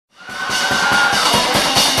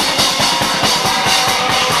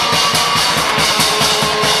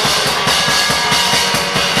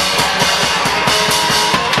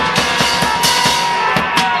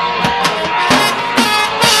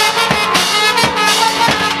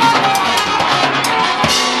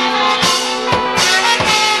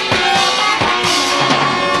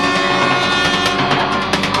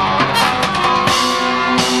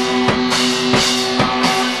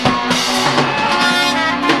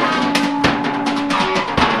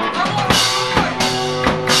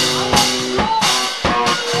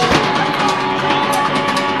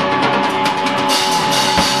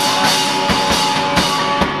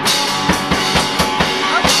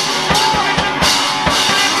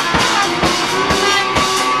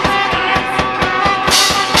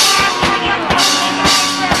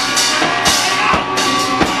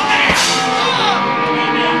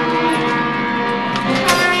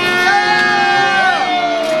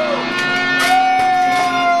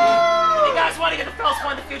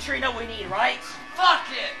sure you know what we need, right?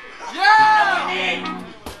 Fuck it! You know what we need?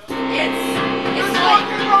 It's like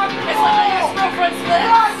my ex-girlfriend's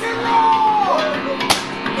lips. Rock and roll!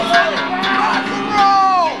 Rock and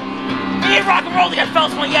roll! We need rock and roll to get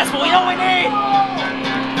fellas going, yes, but we know what we need.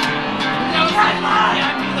 Red line!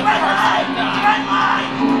 Red line! Red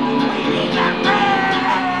line! We need that red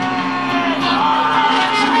line!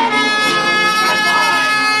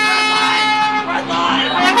 Red line! Red line! Red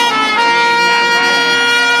line!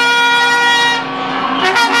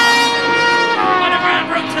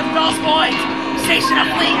 Underground route to Fells Point, station of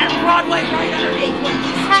Fleet and Broadway right underneath what you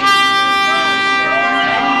see.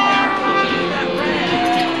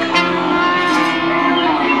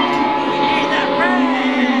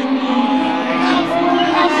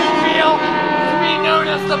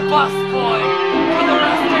 The bus boy for the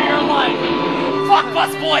rest of your life. Fuck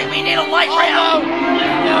bus boy, we need a light rail.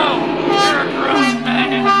 No, you're a grown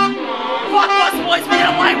man. Fuck bus boys, we need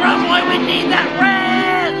a light rail, boy. We need that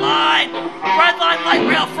red line light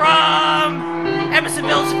rail from Emerson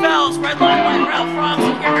Village Fells. Red line light rail from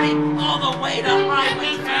Security all the way to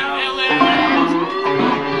Highway Town.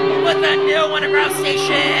 With a new underground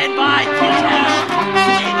station by T-Town.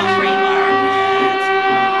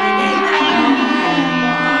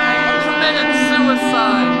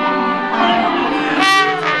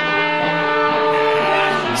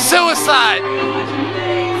 Suicide!